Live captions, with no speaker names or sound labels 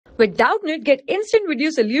With Doubtnut, get instant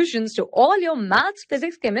video solutions to all your maths,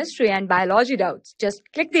 physics, chemistry, and biology doubts. Just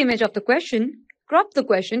click the image of the question, crop the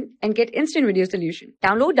question, and get instant video solution.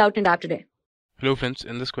 Download Doubtnut app today. Hello friends,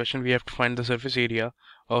 in this question we have to find the surface area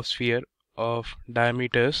of sphere of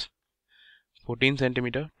diameters 14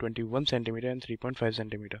 centimeter, 21 centimeter and 3.5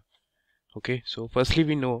 centimeter. Okay, so firstly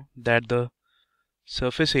we know that the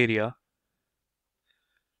surface area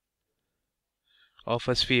of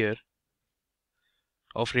a sphere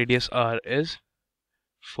of radius r is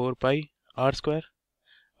 4 pi r square.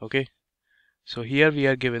 Okay, so here we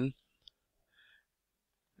are given,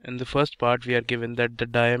 in the first part we are given that the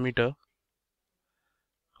diameter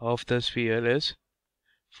of the sphere is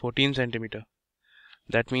 14 centimeter.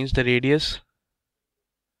 That means the radius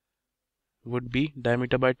would be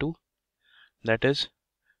diameter by 2, that is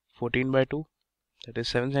 14 by 2, that is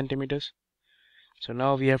 7 centimeters. So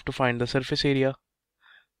now we have to find the surface area.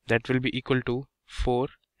 That will be equal to 4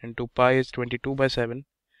 into pi is 22 by 7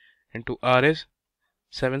 into r is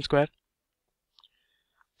 7 square.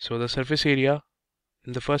 So the surface area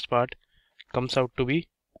in the first part comes out to be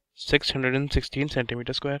 616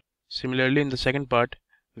 centimeter square. Similarly, in the second part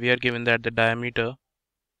we are given that the diameter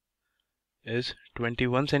is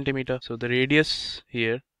 21 centimeter. So the radius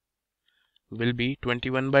here will be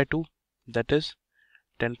 21 by 2, that is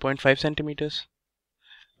 10.5 centimeters.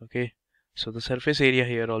 Okay, so the surface area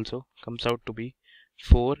here also comes out to be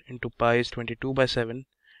 4 into pi is 22 by 7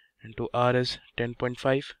 into r is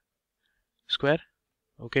 10.5 square.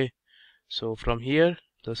 Okay, so from here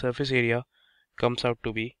the surface area comes out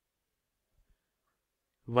to be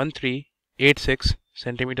 1386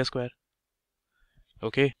 centimeter square.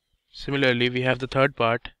 Okay, similarly we have the third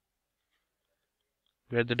part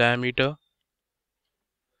where the diameter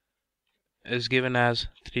is given as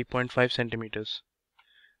 3.5 centimeters.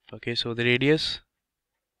 Okay, so the radius,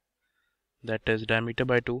 that is diameter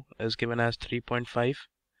by 2, is given as 3.5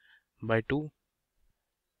 by 2,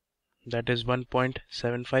 that is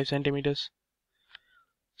 1.75 centimeters.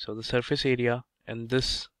 So the surface area in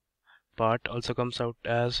this part also comes out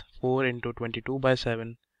as 4 into 22 by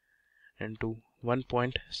 7 into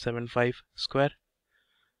 1.75 square.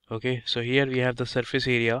 Okay, so here we have the surface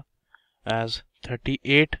area as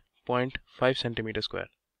 38.5 centimeter square.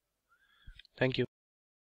 Thank you.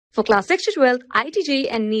 For class 6 to 12, IIT JEE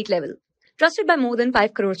and NEET level. Trusted by more than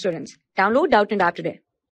 5 crore students. Download Doubtnut app today.